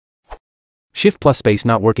Shift+Space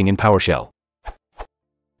not working in PowerShell.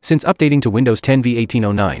 Since updating to Windows 10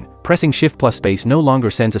 v1809, pressing Shift+Space no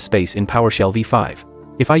longer sends a space in PowerShell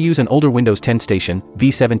v5. If I use an older Windows 10 station,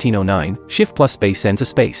 v1709, Shift+Space sends a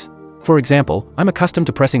space. For example, I'm accustomed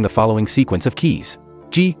to pressing the following sequence of keys: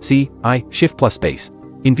 G, C, I, Shift+Space.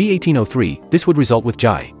 In v1803, this would result with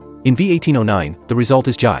J. In v1809, the result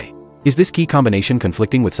is J. Is this key combination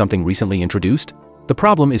conflicting with something recently introduced? The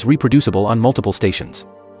problem is reproducible on multiple stations.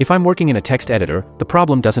 If I'm working in a text editor, the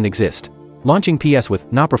problem doesn't exist. Launching PS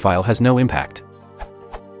with NA profile has no impact.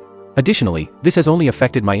 Additionally, this has only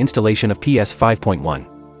affected my installation of PS 5.1.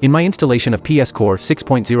 In my installation of PS Core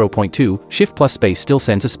 6.0.2, Shift+Space still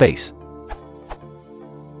sends a space.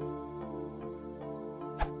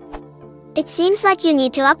 It seems like you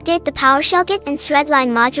need to update the PowerShell Git and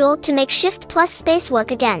Threadline module to make Shift+Space work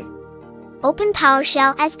again. Open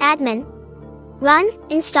PowerShell as admin. Run,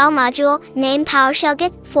 install module, name PowerShell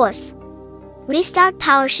Git, force. Restart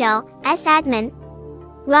PowerShell as admin.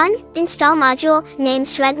 Run, install module, name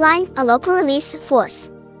Threadline, a local release, force.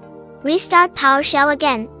 Restart PowerShell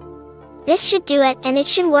again. This should do it and it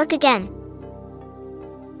should work again.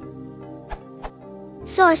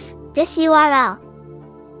 Source, this URL.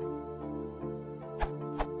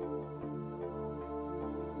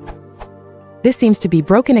 This seems to be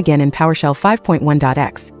broken again in PowerShell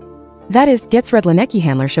 5.1.x. That is, getThreadLine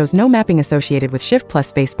handler shows no mapping associated with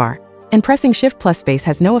Shift+Spacebar, and pressing Shift+Space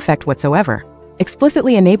has no effect whatsoever.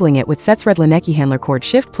 Explicitly enabling it with setThreadLine handler chord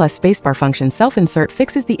Shift+Spacebar function self-insert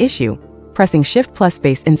fixes the issue. Pressing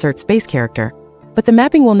Shift+Space insert space character, but the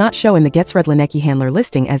mapping will not show in the getThreadLine handler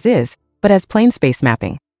listing as is, but as plain space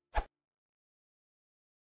mapping.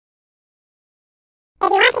 If you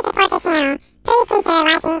want to support the channel, please consider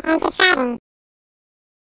liking and subscribing.